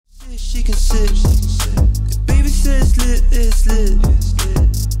She can sit. Baby says it's lit.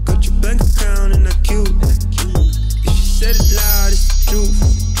 Got your bank account and I cute. If she said it loud, it's the truth.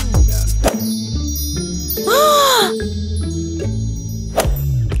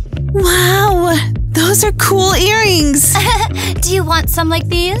 Wow, those are cool earrings. Do you want some like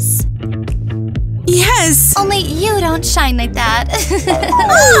these? Yes. Only you don't shine like that.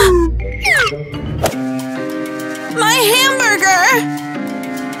 My hamburger!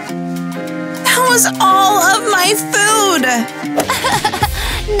 That was all of my food!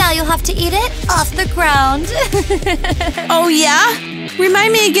 Now you'll have to eat it off the ground. Oh yeah?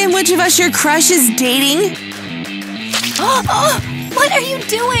 Remind me again which of us your crush is dating? What are you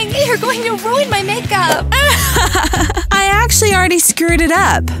doing? You're going to ruin my makeup. I actually already screwed it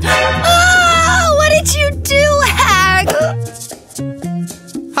up. Oh, what did you do, hag?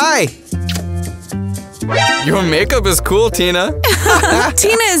 Hi. Your makeup is cool, Tina.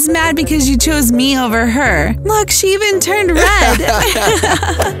 Tina is mad because you chose me over her. Look, she even turned red.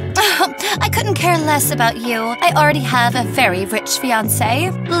 I couldn't care less about you. I already have a very rich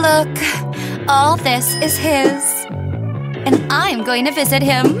fiancé. Look, all this is his. And I'm going to visit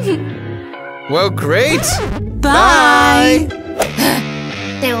him. Well, great. Bye.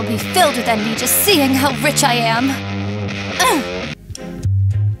 They will be filled with envy just seeing how rich I am.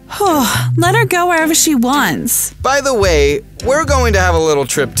 Let her go wherever she wants. By the way, we're going to have a little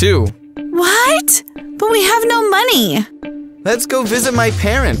trip too. What? But we have no money. Let's go visit my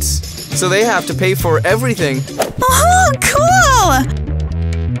parents, so they have to pay for everything. Oh, cool!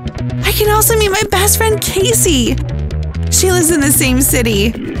 I can also meet my best friend Casey. She lives in the same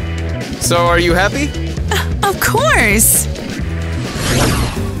city. So are you happy? Of course.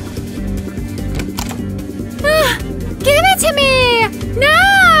 Give it to me!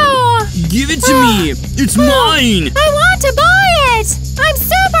 No! Give it to me! It's mine! I want to buy it! I'm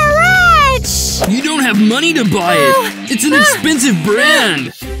super rich! You don't have money to buy it! It's an expensive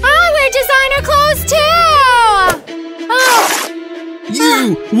brand! I wear designer clothes too!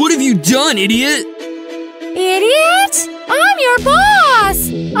 You! What have you done, idiot? Idiot? I'm your boss!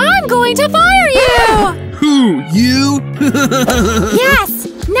 I'm going to fire you! Who? You? Yes!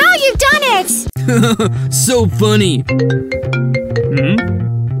 Now you've done it! So funny.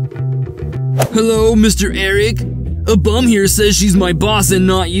 Hello, Mr. Eric. A bum here says she's my boss and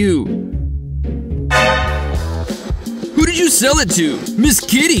not you. Who did you sell it to? Miss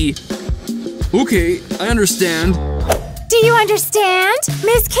Kitty? Okay, I understand. Do you understand?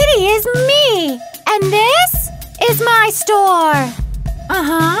 Miss Kitty is me! And this is my store!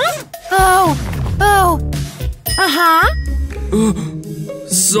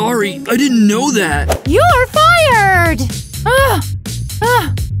 Sorry, I didn't know that. You're fired!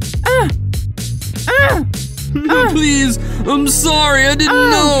 Please, I'm sorry, I didn't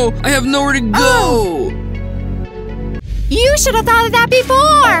know. I have nowhere to go. You should have thought of that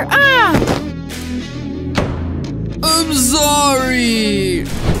before! I'm sorry.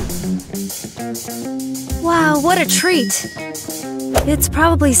 Wow, what a treat. It's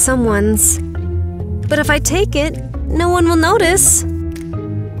probably someone's. But if I take it, no one will notice.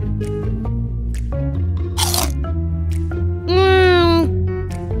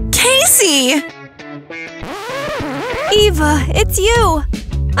 Casey! Eva, it's you!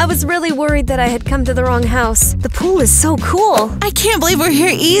 I was really worried that I had come to the wrong house. The pool is so cool. I can't believe we're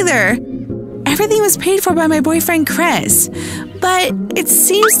here either. Everything was paid for by my boyfriend Chris. But it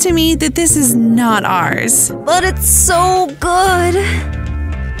seems to me that this is not ours. But it's so good.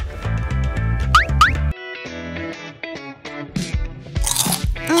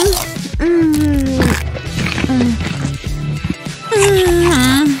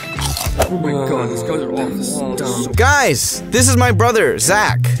 Oh my god, these guys are all dumb. Guys, this is my brother,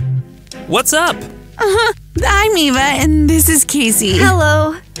 Zach. What's up? I'm Eva, and this is Casey.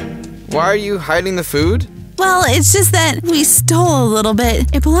 Hello. Why are you hiding the food? Well, it's just that we stole a little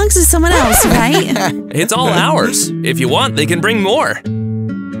bit. It belongs to someone else, right? It's all ours. If you want, they can bring more.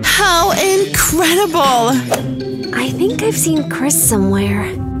 How incredible! I think I've seen Chris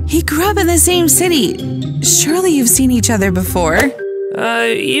somewhere. He grew up in the same city. Surely you've seen each other before.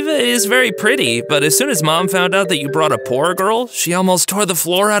 Eva is very pretty, but as soon as Mom found out that you brought a poor girl, she almost tore the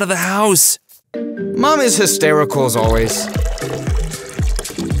floor out of the house. Mom is hysterical as always.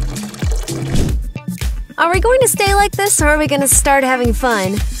 Are we going to stay like this, or are we going to start having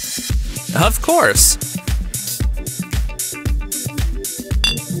fun? Of course.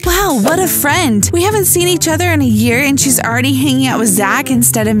 Wow, what a friend. We haven't seen each other in a year and she's already hanging out with Zach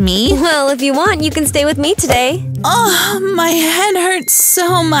instead of me. Well, if you want, you can stay with me today. Oh, my head hurts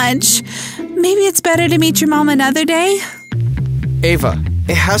so much. Maybe it's better to meet your mom another day? Ava,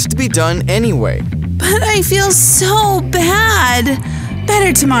 It has to be done anyway. But I feel so bad.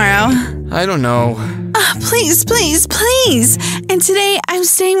 Better tomorrow. I don't know. Please, please, please. And today I'm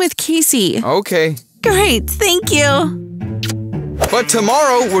staying with Casey. Okay. Great, thank you. But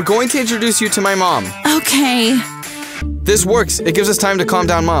tomorrow, we're going to introduce you to my mom. Okay. This works. It gives us time to calm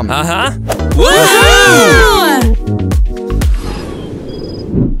down Mom. Uh-huh. Woohoo!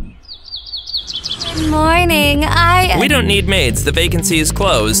 Good morning. We don't need maids. The vacancy is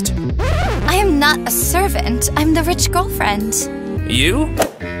closed. I am not a servant. I'm the rich girlfriend. You?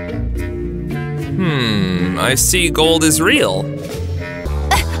 I see gold is real.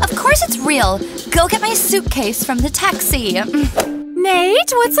 Of course it's real. Go get my suitcase from the taxi.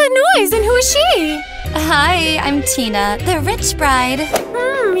 Nate, what's that noise and who is she? Hi, I'm Tina, the rich bride.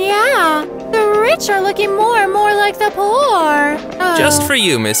 Yeah. The rich are looking more and more like the poor. Oh. Just for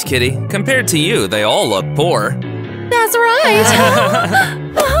you, Miss Kitty. Compared to you, they all look poor. That's right.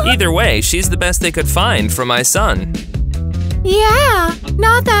 Either way, she's the best they could find for my son. Yeah,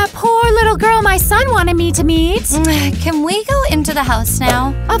 not that poor little girl my son wanted me to meet. Can we go into the house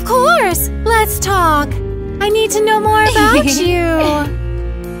now? Of course. Let's talk. I need to know more about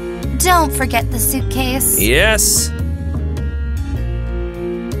you. Don't forget the suitcase. Yes.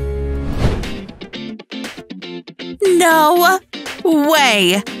 No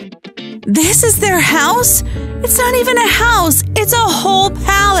way. This is their house? It's not even a house. It's a whole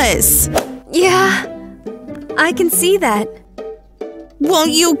palace. Yeah, I can see that.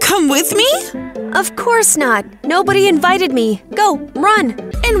 Won't you come with me? Of course not. Nobody invited me. Go, run.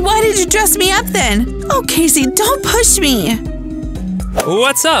 And why did you dress me up then? Oh, Casey, don't push me.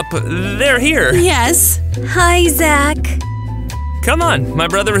 What's up? They're here. Yes. Hi, Zach. Come on, my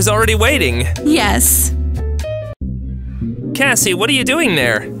brother is already waiting. Yes. Cassie, what are you doing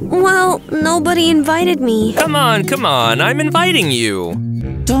there? Well, nobody invited me. Come on, I'm inviting you.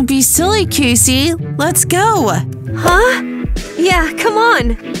 Don't be silly, Casey. Let's go. Huh? Yeah, come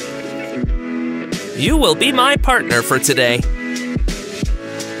on. You will be my partner for today.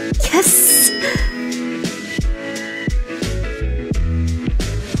 Yes.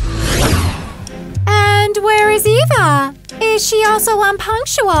 And where is Eva? Is she also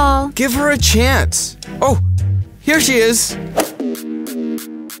unpunctual? Give her a chance. Oh, here she is.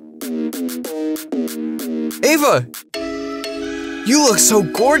 Ava! You look so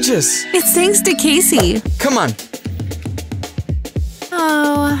gorgeous. It's thanks to Casey. Come on.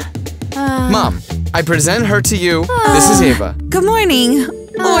 Oh. Mom, I present her to you. This is Ava. Good morning.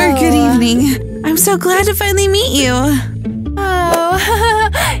 Or good evening. I'm so glad to finally meet you. Oh.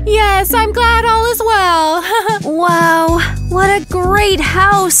 Yes, I'm glad all is well. Wow, what a great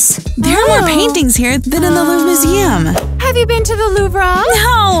house. There are more paintings here than in the Louvre Museum. Have you been to the Louvre?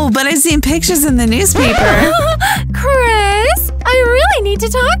 No, but I've seen pictures in the newspaper. Chris, I really need to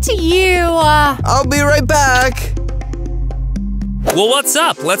talk to you. I'll be right back. Well, what's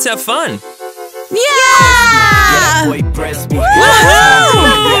up? Let's have fun. Yeah! Did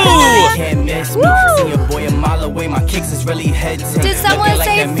someone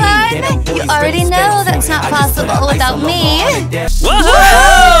say fun? You already know that's not possible without me.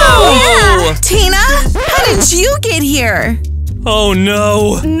 Woohoo! Tina, how did you get here? Oh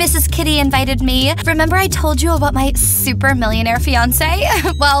no. Mrs. Kitty invited me. Remember I told you about my super millionaire fiance?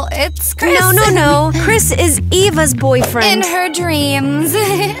 Well, it's Chris. No. Chris is Eva's boyfriend. In her dreams.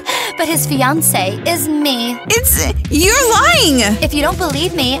 But his fiance is me. You're lying. If you don't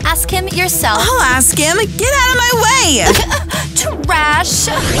believe me, ask him yourself. I'll ask him. Get out of my way. Trash.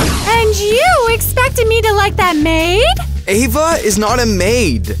 And you expected me to like that maid? Ava is not a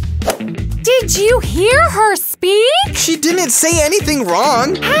maid. Did you hear her speak? She didn't say anything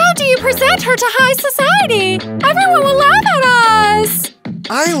wrong. How do you present her to high society? Everyone will laugh at us.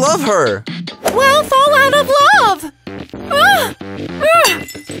 I love her. Well, fall out of love.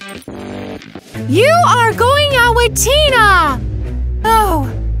 You are going out with Tina. Oh.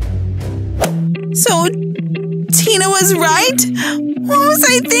 So, Tina was right? What was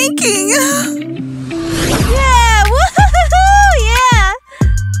I thinking? Yeah, woohoo, yeah.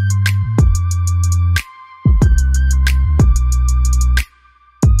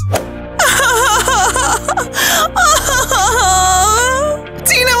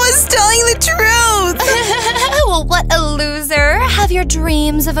 Tina was telling the truth. Well, what a loser. Have your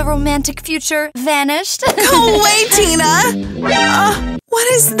dreams of a romantic future vanished? Go away, Tina. What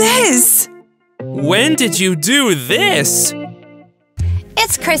is this? When did you do this?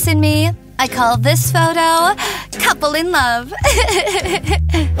 It's Chris and me. I call this photo Couple in Love.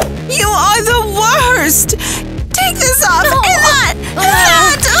 You are the worst. Take this off. No. And that. And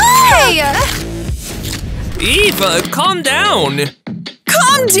that. Hey! Eva, calm down. Come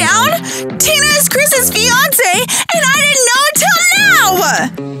calm down? Tina is Chris's fiance, and I didn't know until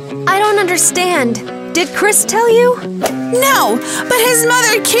now! I don't understand. Did Chris tell you? No, but his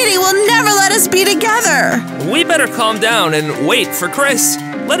mother, Kitty, will never let us be together. We better calm down and wait for Chris.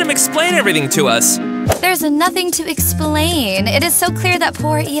 Let him explain everything to us. There's nothing to explain. It is so clear that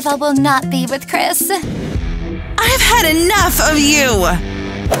poor Eva will not be with Chris. I've had enough of you.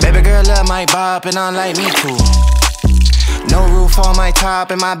 Baby girl love my bop and I like me too. No roof on my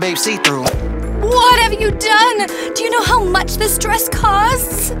top and my babe see-through. What have you done? Do you know how much this dress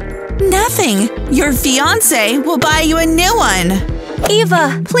costs? Nothing. Your fiance will buy you a new one.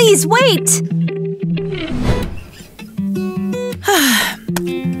 Eva, please wait.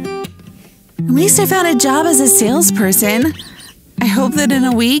 At least I found a job as a salesperson. I hope that in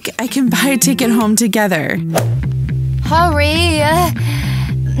a week I can buy a ticket home together. Hurry!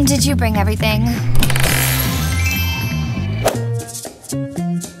 Did you bring everything?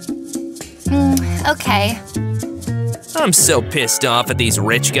 Okay. I'm so pissed off at these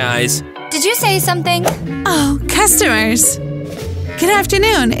rich guys. Did you say something? Oh, customers. Good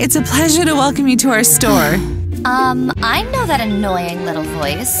afternoon. It's a pleasure to welcome you to our store. I know that annoying little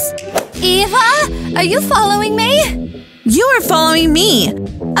voice. Eva, are you following me? You are following me.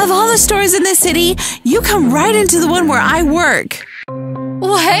 Of all the stores in the city, you come right into the one where I work.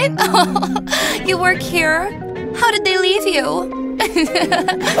 What? You work here? How did they leave you?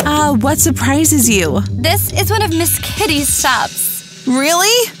 What surprises you? This is one of Miss Kitty's stops.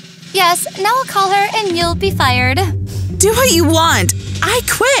 Really? Yes, now I'll call her and you'll be fired. Do what you want. I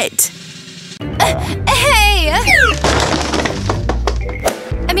quit. Hey!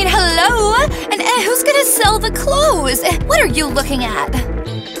 I mean, hello? And who's gonna sell the clothes? What are you looking at?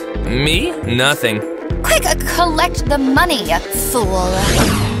 Me? Nothing. Quick, collect the money, fool.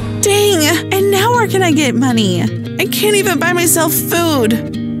 Dang, and now where can I get money? I can't even buy myself food.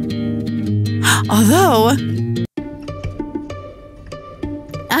 Although...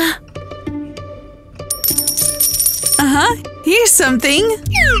 here's something.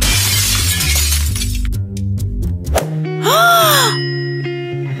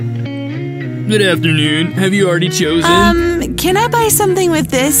 Good afternoon. Have you already chosen? Can I buy something with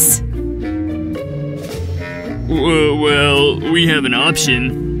this? Well, we have an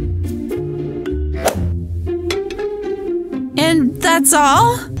option. And that's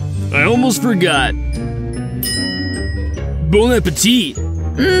all? I almost forgot. Bon appetit.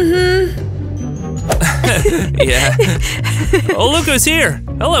 Yeah. Oh, look who's here.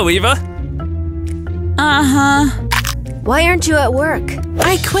 Hello, Eva. Why aren't you at work?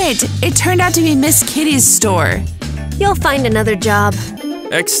 I quit. It turned out to be Miss Kitty's store. You'll find another job.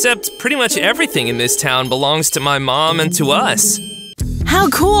 Except pretty much everything in this town belongs to my mom and to us. How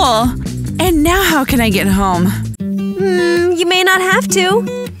cool. And now how can I get home? You may not have to.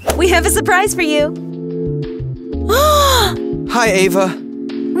 We have a surprise for you. Hi, Ava.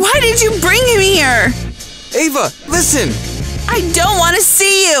 Why did you bring him here? Ava, listen! I don't want to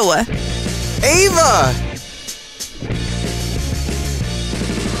see you! Ava!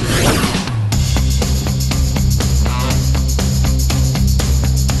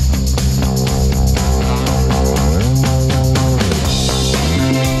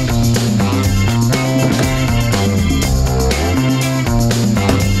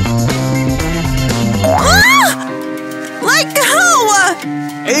 Let go!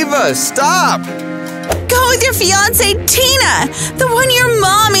 Ava, stop! Go with your fiancée, Tina! The one your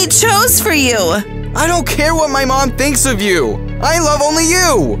mommy chose for you! I don't care what my mom thinks of you! I love only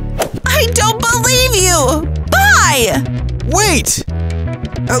you! I don't believe you! Bye! Wait!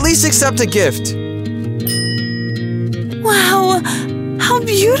 At least accept a gift. Wow, how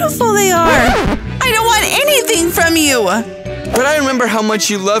beautiful they are! I don't want anything from you! But I remember how much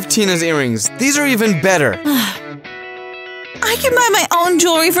you love Tina's earrings. These are even better. I can buy my own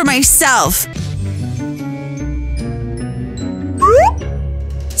jewelry for myself.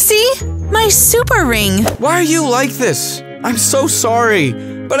 See? My super ring. Why are you like this? I'm so sorry,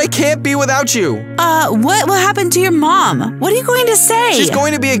 but I can't be without you. What will happen to your mom? What are you going to say? She's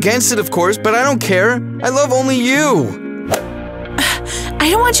going to be against it, of course, but I don't care. I love only you. I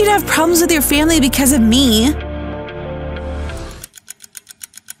don't want you to have problems with your family because of me.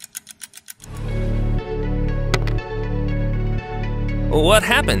 What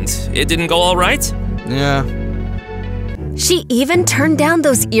happened? It didn't go all right? Yeah. She even turned down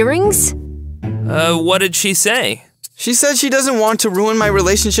those earrings? What did she say? She said she doesn't want to ruin my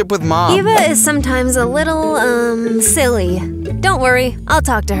relationship with Mom. Eva is sometimes a little, silly. Don't worry, I'll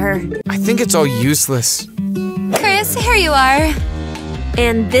talk to her. I think it's all useless. Chris, here you are.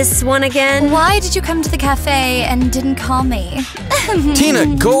 And this one again? Why did you come to the cafe and didn't call me?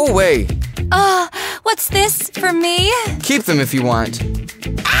 Tina, go away. What's this for me? Keep them if you want.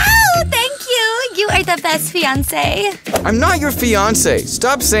 Oh, thank you. You are the best fiancé. I'm not your fiancé.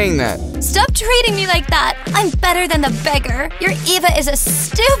 Stop saying that. Stop treating me like that. I'm better than the beggar. Your Eva is a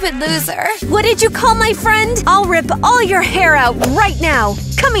stupid loser. What did you call my friend? I'll rip all your hair out right now.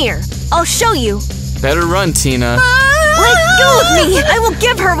 Come here. I'll show you. Better run, Tina. Let go of me! I will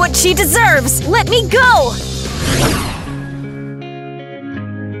give her what she deserves! Let me go!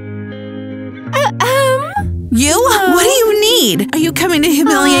 You? What do you need? Are you coming to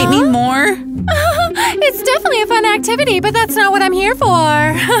humiliate me more? It's definitely a fun activity, but that's not what I'm here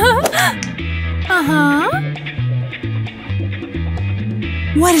for.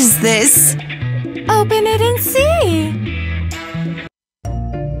 What is this? Open it and see.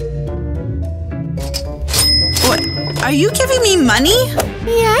 What? Are you giving me money?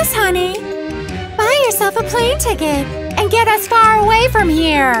 Yes, honey. Buy yourself a plane ticket and get us far away from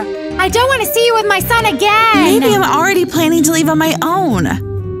here. I don't want to see you with my son again. Maybe I'm already planning to leave on my own.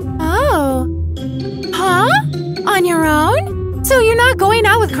 Oh. Huh? On your own? So you're not going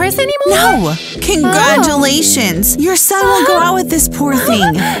out with Chris anymore? No! Congratulations! Your son will go out with this poor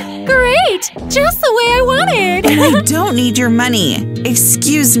thing. Great! Just the way I wanted! And I don't need your money.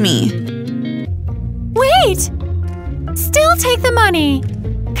 Excuse me. Wait! Still take the money.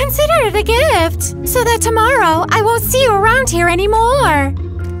 Consider it a gift, so that tomorrow I won't see you around here anymore.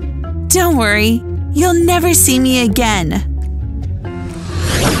 Don't worry. You'll never see me again.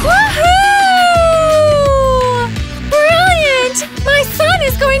 Woohoo! Brilliant! My son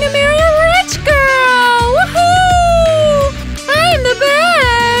is going to marry a rich girl! Woohoo! I am the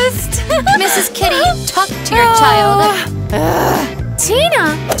best! Mrs. Kitty, talk to your child.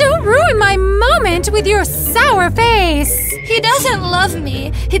 Tina, don't ruin my moment with your sour face! He doesn't love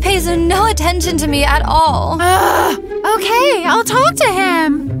me. He pays no attention to me at all. Okay, I'll talk to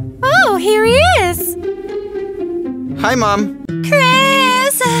him. Oh, here he is. Hi, Mom.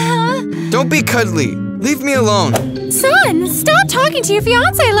 Chris! Don't be cuddly. Leave me alone. Son, stop talking to your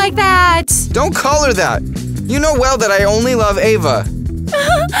fiancé like that. Don't call her that. You know well that I only love Ava.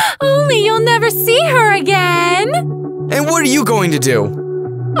 Only you'll never see her again. And what are you going to do?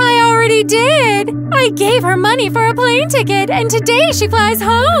 I already did. I gave her money for a plane ticket, and today she flies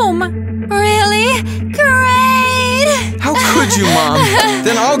home. Really? Great! How could you, Mom?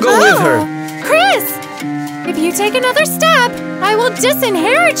 Then I'll go with her. Chris! If you take another step, I will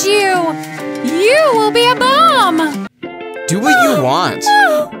disinherit you. You will be a bum. Do what you want.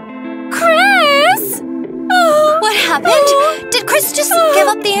 Chris! What happened? Did Chris just give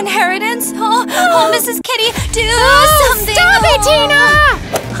up the inheritance? Oh, Mrs. Kitty, do something! Stop it, Tina!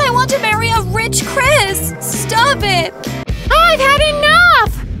 I want to marry a rich Chris. Stop it! I've had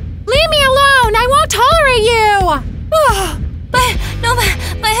enough! Leave me alone! I won't tolerate you!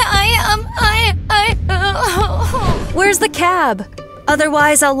 Where's the cab?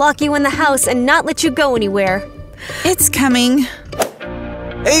 Otherwise, I'll lock you in the house and not let you go anywhere. It's coming.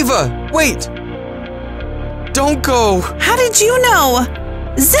 Ava, wait! Don't go! How did you know?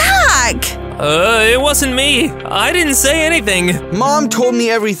 Zach! It wasn't me. I didn't say anything. Mom told me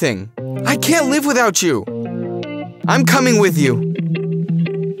everything. I can't live without you. I'm coming with you.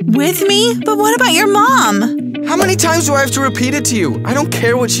 With me? But what about your mom? How many times do I have to repeat it to you? I don't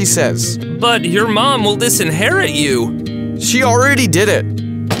care what she says. But your mom will disinherit you. She already did it.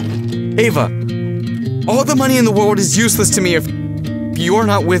 Ava, all the money in the world is useless to me if you're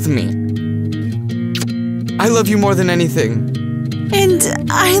not with me. I love you more than anything. And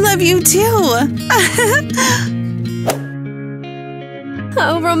I love you too.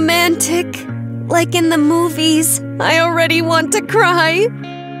 How romantic. Like in the movies. I already want to cry.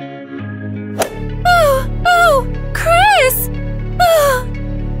 Oh, Chris!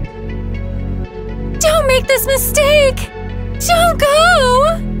 Don't make this mistake! Don't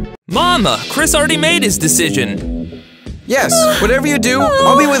go! Mama, Chris already made his decision. Yes, whatever you do,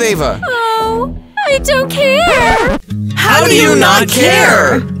 I'll be with Ava. Oh, I don't care! How do you not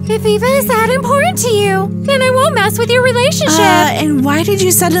care? If Eva is that important to you, then I won't mess with your relationship. And why did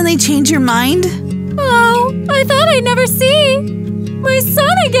you suddenly change your mind? Oh, I thought I'd never see my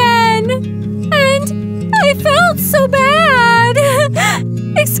son again. And I felt so bad.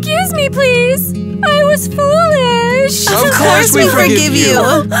 Excuse me, please. I was foolish. Of course we forgive you.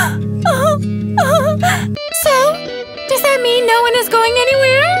 So, does that mean no one is going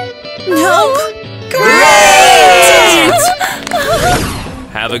anywhere? Nope. Great!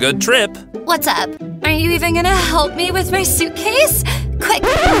 Have a good trip. What's up? Are you even gonna help me with my suitcase? Quick,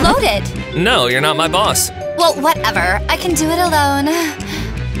 load it. No, you're not my boss. Well, whatever. I can do it alone.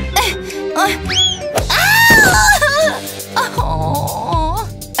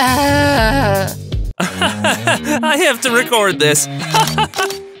 I have to record this.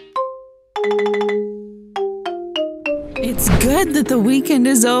 It's good that the weekend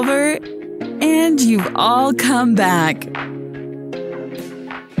is over and you've all come back.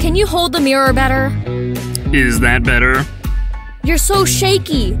 Can you hold the mirror better? Is that better? You're so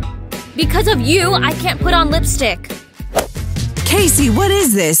shaky. Because of you, I can't put on lipstick. Casey, what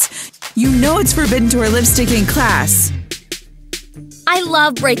is this? You know it's forbidden to wear lipstick in class. I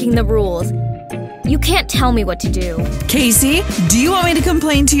love breaking the rules. You can't tell me what to do. Casey, do you want me to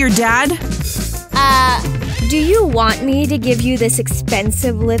complain to your dad? Do you want me to give you this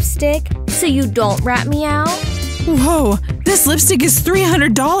expensive lipstick so you don't rat me out? Whoa, this lipstick is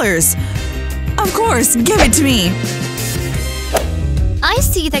 $300. Of course, give it to me. I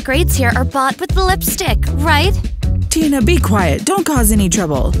see the grades here are bought with the lipstick, right? Tina, be quiet. Don't cause any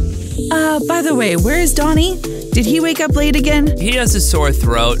trouble. By the way, where is Donnie? Did he wake up late again? He has a sore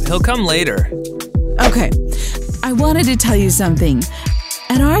throat. He'll come later. Okay, I wanted to tell you something.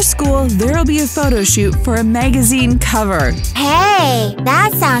 At our school, there'll be a photo shoot for a magazine cover. Hey,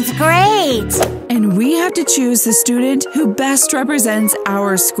 that sounds great! And we have to choose the student who best represents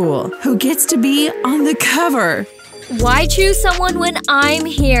our school, who gets to be on the cover. Why choose someone when I'm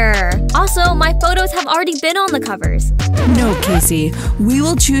here? Also, my photos have already been on the covers. No, Casey, we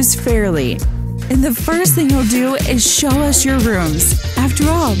will choose fairly. And the first thing you'll do is show us your rooms. After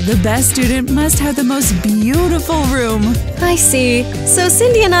all, the best student must have the most beautiful room. I see. So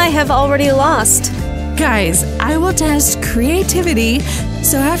Cindy and I have already lost. Guys, I will test creativity,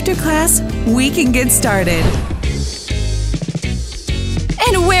 so after class, we can get started.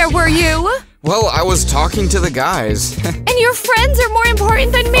 And where were you? Well, I was talking to the guys. And your friends are more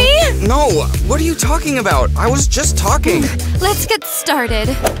important than me? No, what are you talking about? I was just talking. Let's get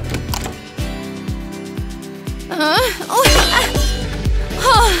started.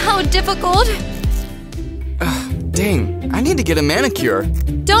 Oh, how difficult. Dang, I need to get a manicure.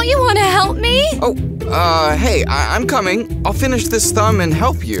 Don't you want to help me? Oh, hey, I'm coming. I'll finish this thumb and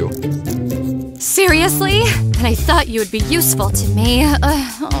help you. Seriously? And I thought you would be useful to me.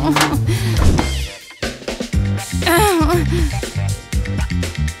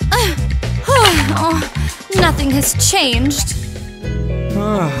 Nothing has changed.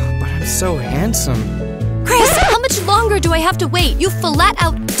 But I'm so handsome. Chris, how much longer do I have to wait? You flat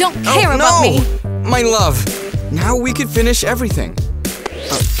out don't care about me. My love. Now we can finish everything.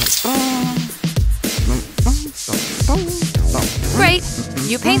 Great.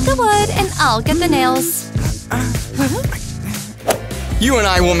 You paint the wood and I'll get the nails. You and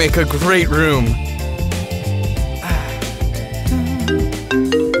I will make a great room.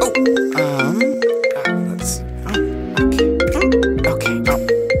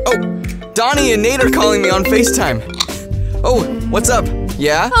 Donnie and Nate are calling me on FaceTime. Oh, what's up?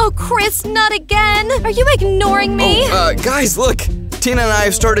 Yeah? Oh, Chris, not again. Are you ignoring me? Oh, guys, look. Tina and I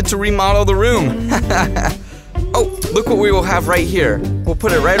have started to remodel the room. Oh, look what we will have right here. We'll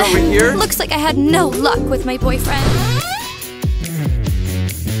put it right over here. Looks like I had no luck with my boyfriend.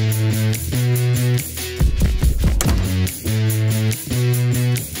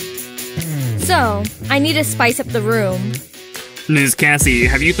 So, I need to spice up the room. Ms. Cassie,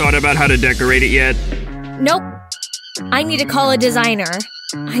 have you thought about how to decorate it yet? Nope. I need to call a designer.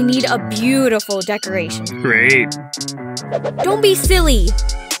 I need a beautiful decoration. Great. Don't be silly.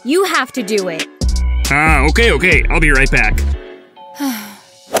 You have to do it. Okay. I'll be right back.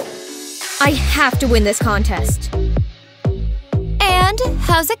 I have to win this contest. And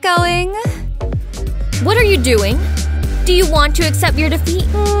how's it going? What are you doing? Do you want to accept your defeat?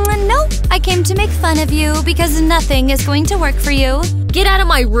 No, I came to make fun of you because nothing is going to work for you. Get out of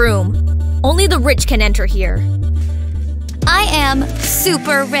my room. Only the rich can enter here. I am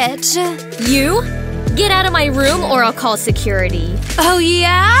super rich. You? Get out of my room or I'll call security. Oh,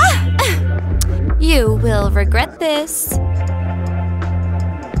 yeah? You will regret this.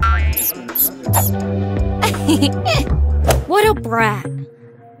 What a brat.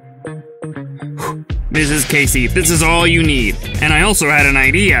 Mrs. Casey, this is all you need. And I also had an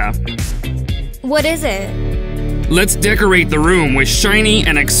idea. What is it? Let's decorate the room with shiny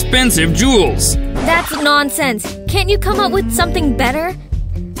and expensive jewels. That's nonsense. Can't you come up with something better?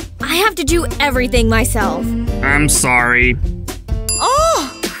 I have to do everything myself. I'm sorry.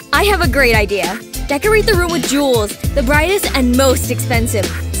 Oh! I have a great idea. Decorate the room with jewels, the brightest and most expensive.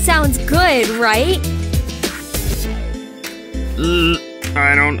 Sounds good, right?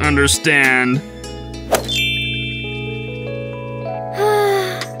 I don't understand.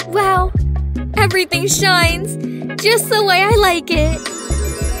 Wow. everything shines just the way I like it.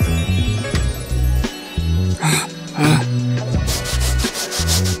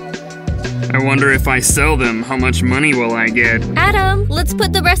 I wonder if I sell them, how much money will I get? Adam, let's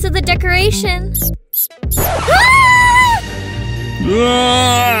put the rest of the decorations.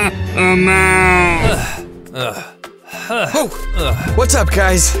 A mouse! Oh, what's up,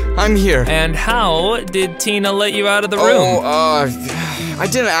 guys? I'm here. And how did Tina let you out of the room? Oh, I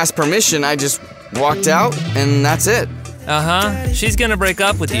didn't ask permission. I just walked out, and that's it. Uh-huh. She's gonna break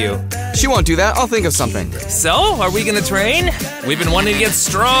up with you. She won't do that. I'll think of something. So, are we gonna train? We've been wanting to get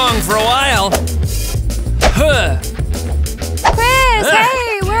strong for a while. Chris,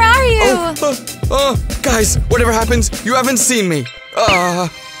 hey, where are you? Guys, whatever happens, you haven't seen me.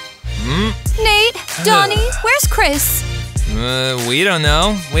 Nate, Donnie, where's Chris? We don't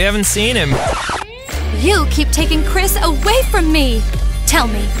know. We haven't seen him. You keep taking Chris away from me. Tell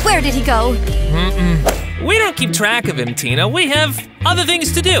me, where did he go? We don't keep track of him, Tina. We have other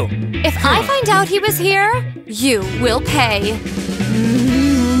things to do. If I find out he was here, you will pay.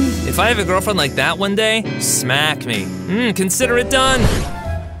 If I have a girlfriend like that one day, smack me. Consider it done.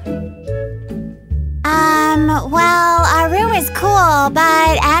 Well, our room is cool,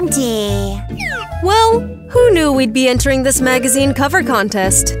 but empty. Well, who knew we'd be entering this magazine cover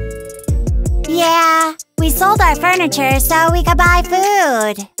contest? Yeah, we sold our furniture so we could buy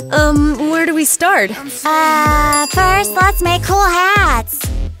food. Where do we start? First, let's make cool hats.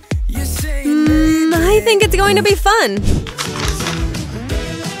 I think it's going to be fun.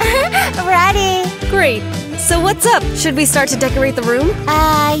 Ready? Great. So what's up? Should we start to decorate the room?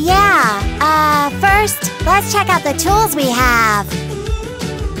 Yeah. First, let's check out the tools we have.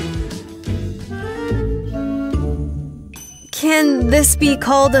 Can this be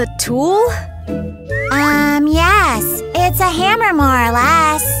called a tool? Yes. It's a hammer, more or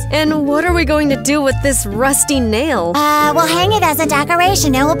less. And what are we going to do with this rusty nail? We'll hang it as a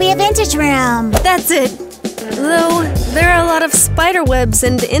decoration. It will be a vintage room. That's it. Though, there are a lot of spider webs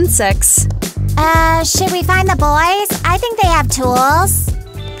and insects. Should we find the boys? I think they have tools.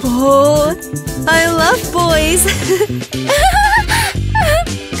 Oh, I love boys.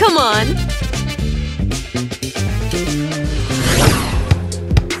 Come on.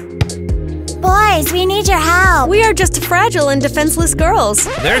 Boys, we need your help. We are just fragile and defenseless girls.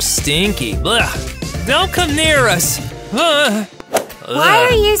 They're stinky. Blech. Don't come near us. Why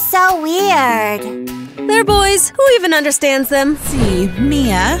are you so weird? They're boys. Who even understands them? See,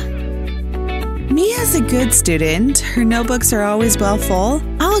 Mia's a good student. Her notebooks are always well full.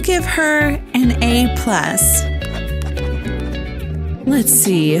 I'll give her an A+. Let's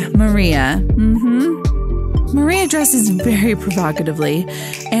see, Maria. Maria dresses very provocatively,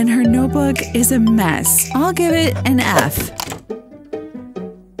 and her notebook is a mess. I'll give it an F.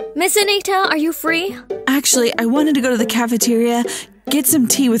 Miss Anita, are you free? Actually, I wanted to go to the cafeteria, get some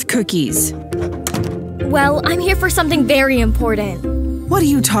tea with cookies. Well, I'm here for something very important. What are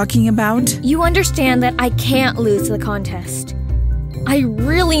you talking about? You understand that I can't lose the contest. I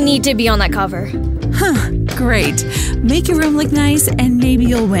really need to be on that cover. Huh, great. Make your room look nice and maybe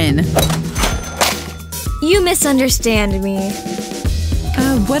you'll win. You misunderstand me.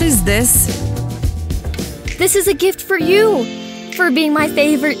 What is this? This is a gift for you, for being my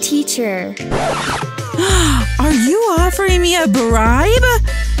favorite teacher. Are you offering me a bribe?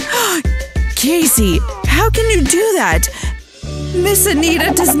 Casey, how can you do that? Miss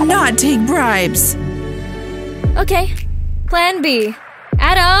Anita does not take bribes. Okay, plan B.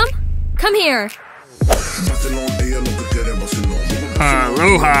 Adam, come here.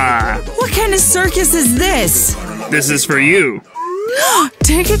 Aloha! What kind of circus is this? This is for you.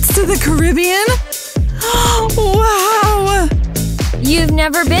 Tickets to the Caribbean? Wow! You've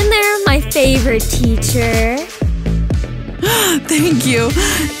never been there, my favorite teacher. Thank you.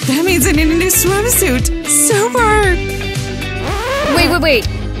 That means I need a new swimsuit. Super! Wait.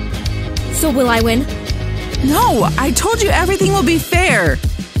 So will I win? No, I told you everything will be fair.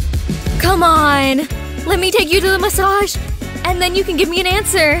 Come on. Let me take you to the massage, and then you can give me an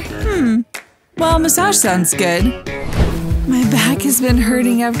answer. Well, massage sounds good. My back has been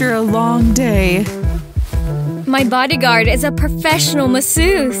hurting after a long day. My bodyguard is a professional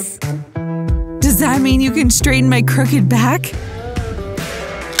masseuse. Does that mean you can straighten my crooked back?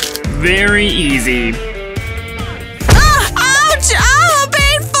 Very easy. Ouch! Oh,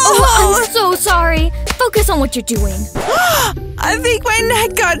 painful! Oh, I'm so sorry. Focus on what you're doing. I think my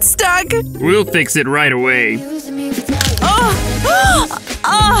neck got stuck. We'll fix it right away.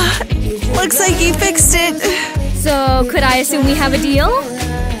 Looks like you fixed it. So, could I assume we have a deal?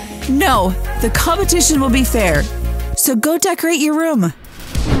 No, the competition will be fair. So go decorate your room.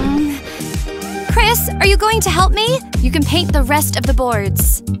 Chris, are you going to help me? You can paint the rest of the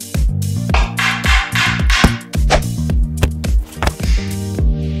boards.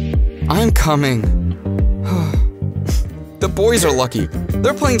 I'm coming. The boys are lucky.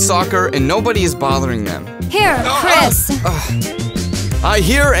 They're playing soccer and nobody is bothering them. Here, Chris. I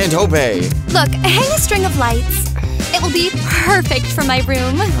hear and obey. Look, hang a string of lights. It will be perfect for my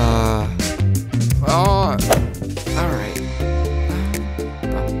room. All right.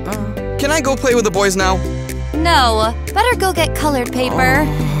 Can I go play with the boys now? No, better go get colored paper.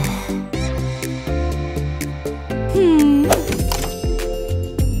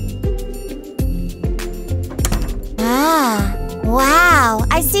 Wow,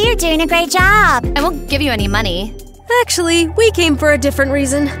 I see you're doing a great job. I won't give you any money. Actually, we came for a different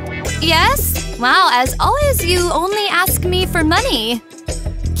reason. Yes? Wow, as always, you only ask me for money.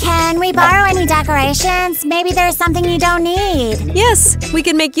 Can we borrow any decorations? Maybe there's something you don't need. Yes, we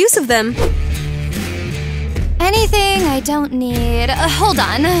can make use of them. Anything I don't need. Hold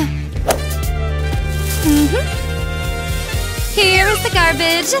on. Here's the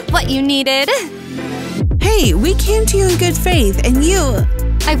garbage. What you needed. Hey, we came to you in good faith, and you…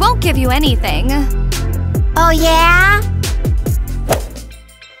 I won't give you anything. Oh, yeah?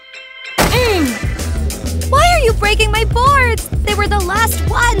 Why are you breaking my boards? They were the last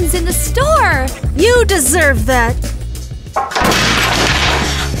ones in the store. You deserve that.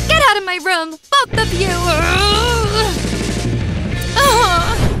 Get out of my room, both of you.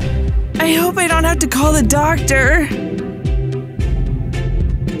 I hope I don't have to call the doctor.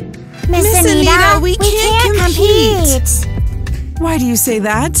 Miss Anita, we can't compete. Why do you say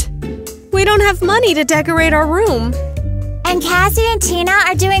that? We don't have money to decorate our room. And Cassie and Tina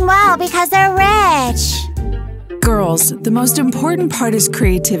are doing well because they're rich. Girls, the most important part is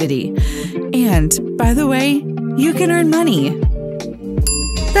creativity. And, by the way, you can earn money.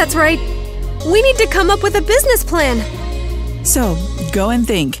 That's right. We need to come up with a business plan. So, go and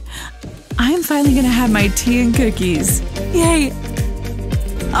think. I'm finally gonna have my tea and cookies. Yay!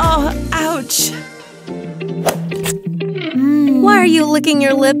 Oh, ouch! Why are you licking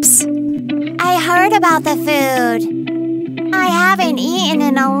your lips? I heard about the food. I haven't eaten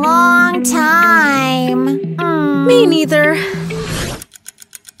in a long time. Me neither.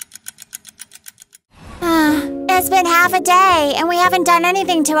 It's been half a day and we haven't done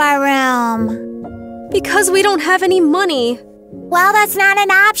anything to our room. Because we don't have any money. Well, that's not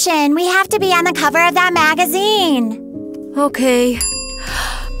an option. We have to be on the cover of that magazine. Okay.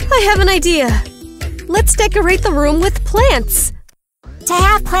 I have an idea. Let's decorate the room with plants. To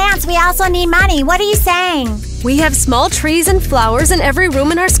have plants, we also need money. What are you saying? We have small trees and flowers in every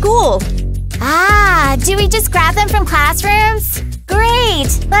room in our school. Ah, do we just grab them from classrooms?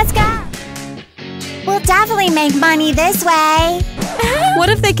 Great! Let's go! We'll definitely make money this way. What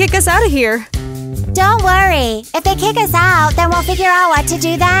if they kick us out of here? Don't worry. If they kick us out, then we'll figure out what to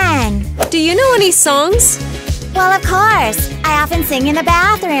do then. Do you know any songs? Well, of course. I often sing in the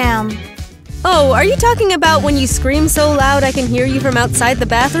bathroom. Oh, are you talking about when you scream so loud I can hear you from outside the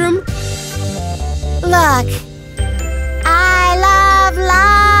bathroom? Look. I love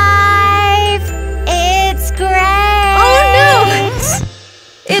life. It's great. Oh no!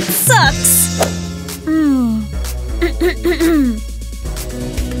 It sucks.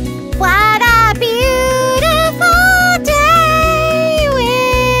 What a beautiful day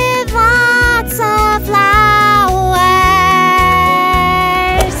with lots of flowers.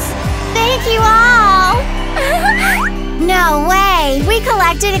 Thank you all. No way. We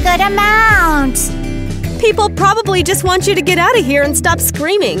collected a good amount. People probably just want you to get out of here and stop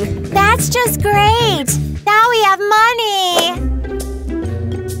screaming. That's just great. Now we have money.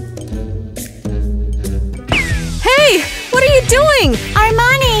 Hey, what are you doing? Our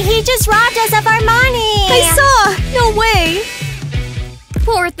money! He just robbed us of our money! I saw! No way!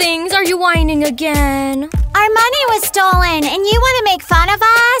 Poor things, are you whining again? Our money was stolen, and you want to make fun of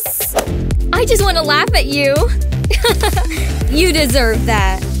us? I just want to laugh at you. You deserve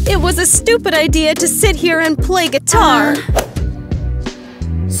that. It was a stupid idea to sit here and play guitar.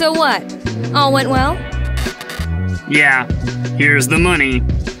 So what? All went well? Yeah, here's the money.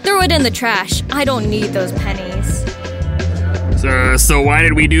 Throw it in the trash. I don't need those pennies. So why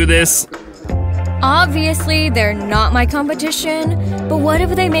did we do this? Obviously, they're not my competition, but what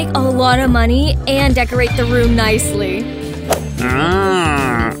if they make a lot of money and decorate the room nicely?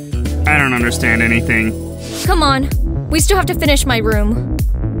 Ah, I don't understand anything. Come on, we still have to finish my room.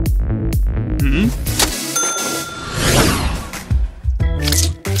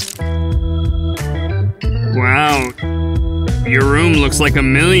 Wow, your room looks like a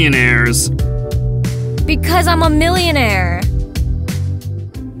millionaire's. Because I'm a millionaire.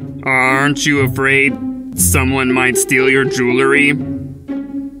 Aren't you afraid someone might steal your jewelry?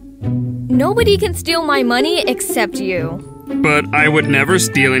 Nobody can steal my money except you. But I would never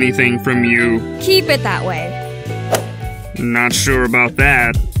steal anything from you. Keep it that way. Not sure about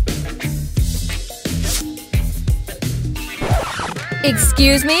that.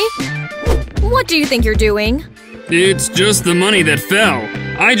 Excuse me? What do you think you're doing? It's just the money that fell.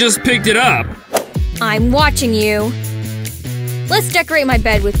 I just picked it up. I'm watching you. Let's decorate my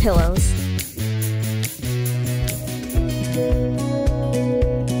bed with pillows.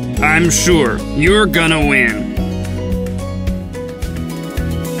 I'm sure you're gonna win.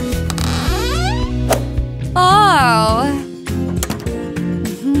 Oh.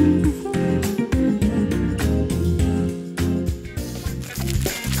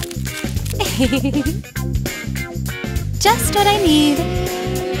 Just what I need.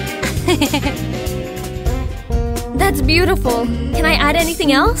 That's beautiful. Can I add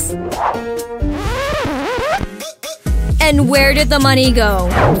anything else? And where did the money go?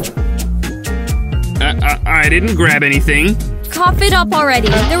 I didn't grab anything. Cough it up already.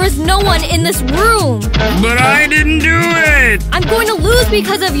 There was no one in this room. But I didn't do it! I'm going to lose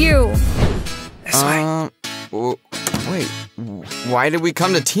because of you. Wait, why did we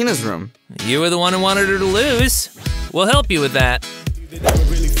come to Tina's room? You were the one who wanted her to lose. We'll help you with that.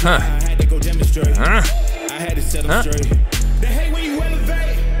 Huh?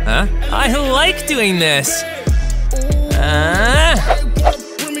 I like doing this.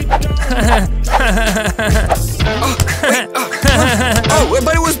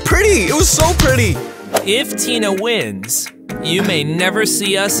 But it was pretty! It was so pretty! If Tina wins, you may never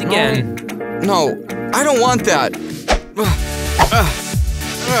see us again. No, I don't want that.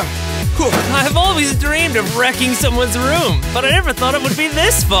 I've always dreamed of wrecking someone's room, but I never thought it would be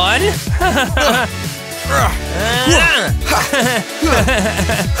this fun.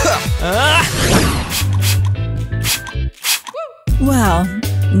 Well,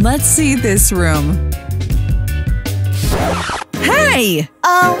 let's see this room. Hey!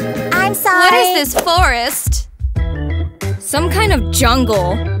 Oh, I'm sorry. What is this forest? Some kind of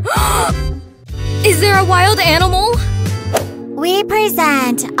jungle. Is there a wild animal? We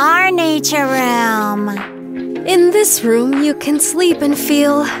present our nature room. In this room, you can sleep and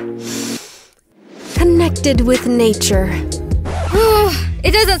feel connected with nature.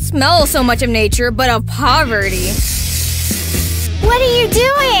 It doesn't smell so much of nature, but of poverty. What are you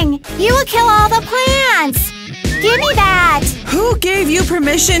doing? You will kill all the plants. Give me that. Who gave you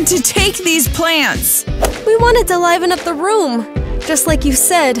permission to take these plants? We wanted to liven up the room, just like you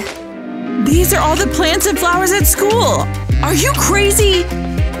said. These are all the plants and flowers at school. Are you crazy?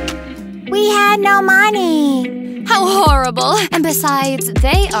 We had no money. How horrible. And besides,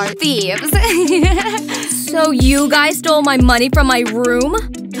 they are thieves. So you guys stole my money from my room?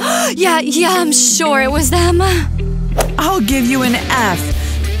 Yeah, I'm sure it was them. I'll give you an F.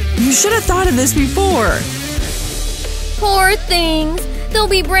 You should have thought of this before. Poor things. They'll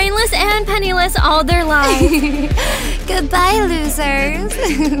be brainless and penniless all their lives. Goodbye, losers.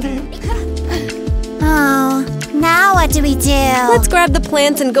 Oh, now what do we do? Let's grab the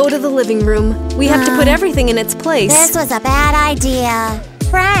plants and go to the living room. We have to put everything in its place. This was a bad idea.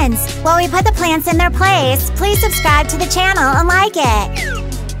 Friends, while we put the plants in their place, please subscribe to the channel and like it.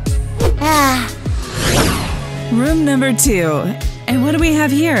 Room number 2. And what do we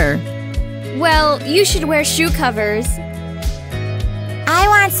have here? Well, you should wear shoe covers. I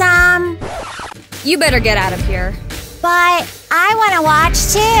want some. You better get out of here. But I want to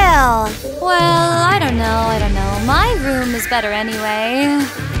watch too. Well, I don't know. My room is better anyway.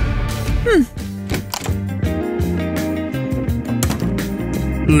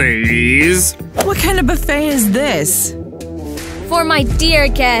 Ladies. What kind of buffet is this? For my dear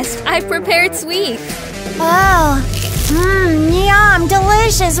guest, I've prepared sweets. Oh, yum,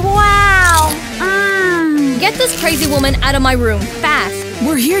 delicious, wow. Get this crazy woman out of my room, fast.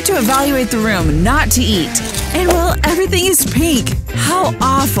 We're here to evaluate the room, not to eat. And well, everything is pink. How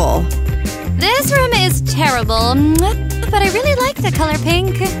awful. This room is terrible, but I really like the color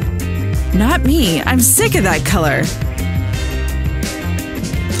pink. Not me. I'm sick of that color.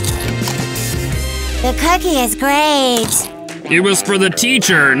 The cookie is great. It was for the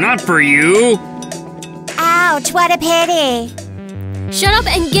teacher, not for you. Ouch, what a pity. Shut up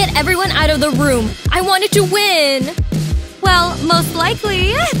and get everyone out of the room. I wanted to win. Well, most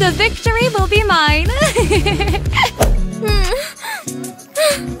likely, the victory will be mine.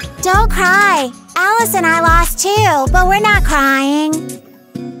 Don't cry. Alice and I lost too, but we're not crying.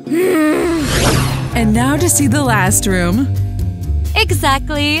 And now to see the last room.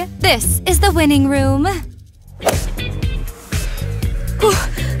 Exactly. This is the winning room.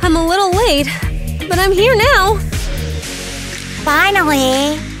 I'm I'm a little late, but I'm here now.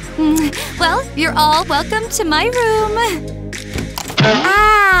 Finally. Well, you're all welcome to my room.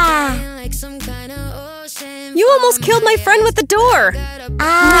 Ah. You almost killed my friend with the door.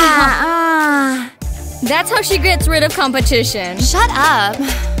 That's how she gets rid of competition. Shut up.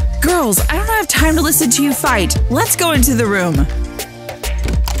 Girls, I don't have time to listen to you fight. Let's go into the room.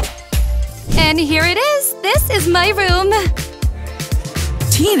 And here it is. This is my room.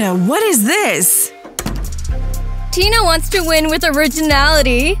 Tina, what is this? Tina wants to win with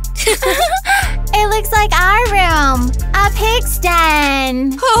originality. It looks like our room. A pig's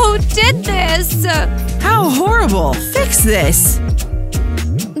den. Who did this? How horrible. Fix this.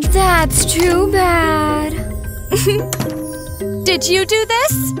 That's too bad. Did you do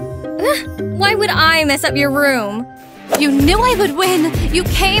this? Why would I mess up your room? You knew I would win. You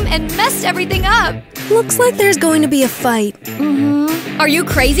came and messed everything up. Looks like there's going to be a fight. Are you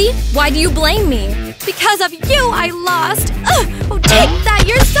crazy? Why do you blame me? Because of you, I lost. Oh, take that.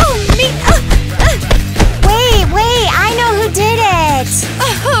 You're so mean. Wait, I know who did it.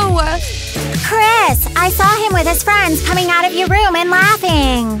 Who? Chris, I saw him with his friends coming out of your room and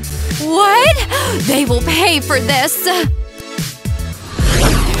laughing. What? They will pay for this.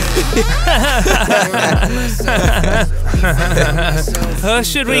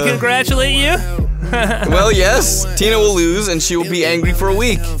 Should we congratulate you? Well, yes. Tina will lose and she will be angry for a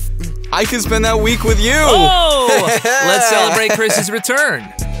week. I can spend that week with you. Oh! Let's celebrate Chris's return.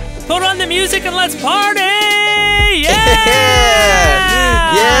 Put on the music and let's party! Yeah!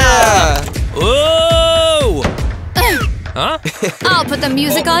 Yeah! Whoa! Huh? I'll put the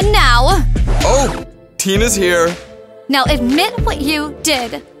music on now. Oh, Tina's here. Now admit what you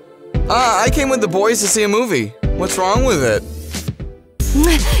did. I came with the boys to see a movie. What's wrong with it?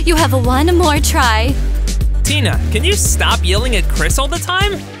 You have one more try. Tina, can you stop yelling at Chris all the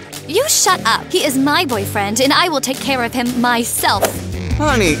time? You shut up. He is my boyfriend, and I will take care of him myself.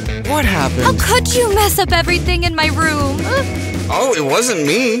 Honey, what happened? How could you mess up everything in my room? Oh, it wasn't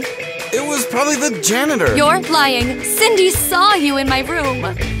me. It was probably the janitor. You're lying. Cindy saw you in my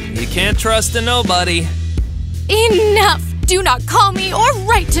room. You can't trust a nobody. Enough! Do not call me or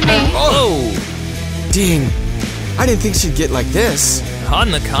write to me. Oh! Dang. I didn't think she'd get like this. On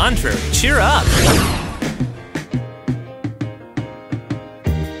the contrary, cheer up.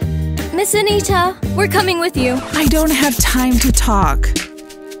 Miss Anita, we're coming with you. I don't have time to talk.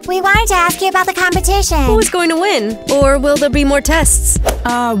 We wanted to ask you about the competition. Who's going to win? Or will there be more tests?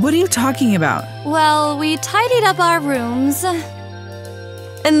 What are you talking about? Well, we tidied up our rooms.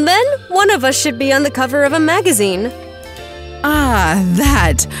 And then one of us should be on the cover of a magazine.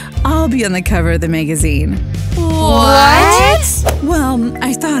 That. I'll be on the cover of the magazine. What? Well,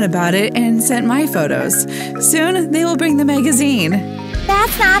 I thought about it and sent my photos. Soon, they will bring the magazine.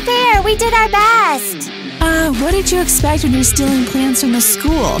 That's not fair. We did our best. What did you expect when you're stealing plants from the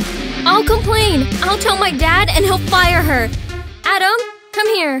school? I'll complain. I'll tell my dad and he'll fire her. Adam, come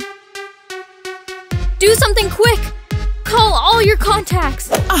here. Do something quick. Call all your contacts.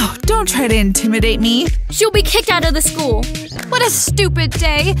 Oh, don't try to intimidate me. She'll be kicked out of the school. What a stupid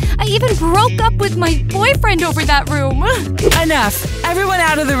day. I even broke up with my boyfriend over that room. Enough. Everyone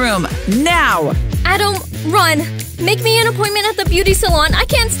out of the room. Now. Adam, run. Make me an appointment at the beauty salon. I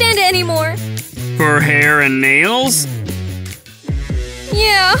can't stand it anymore. For hair and nails?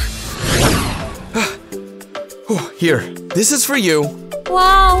 Yeah. Here, this is for you.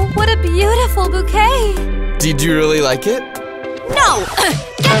 Wow, what a beautiful bouquet. Did you really like it? No!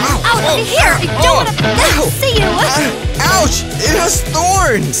 Get out of here! I don't want to see you! Ouch! It has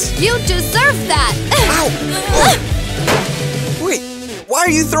thorns! You deserve that! Ow! Oh. Wait, why are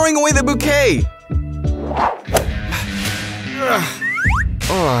you throwing away the bouquet?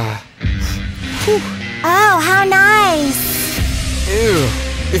 Oh, how nice. Ew.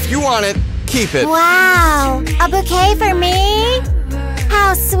 If you want it, keep it. Wow, a bouquet for me?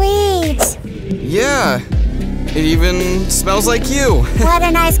 How sweet. Yeah. It even smells like you. What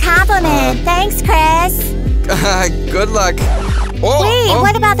a nice compliment. Thanks, Chris. Good luck. Oh, Wait,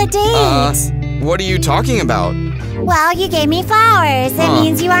 what about the date? What are you talking about? Well, you gave me flowers. It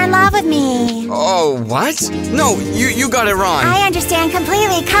means you are in love with me. Oh, what? No, you got it wrong. I understand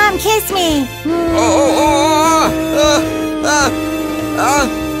completely. Come, kiss me.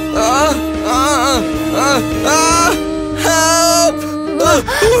 Help!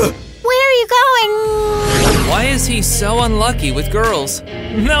 Where are you going? Why is he so unlucky with girls?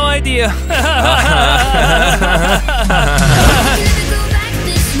 No idea.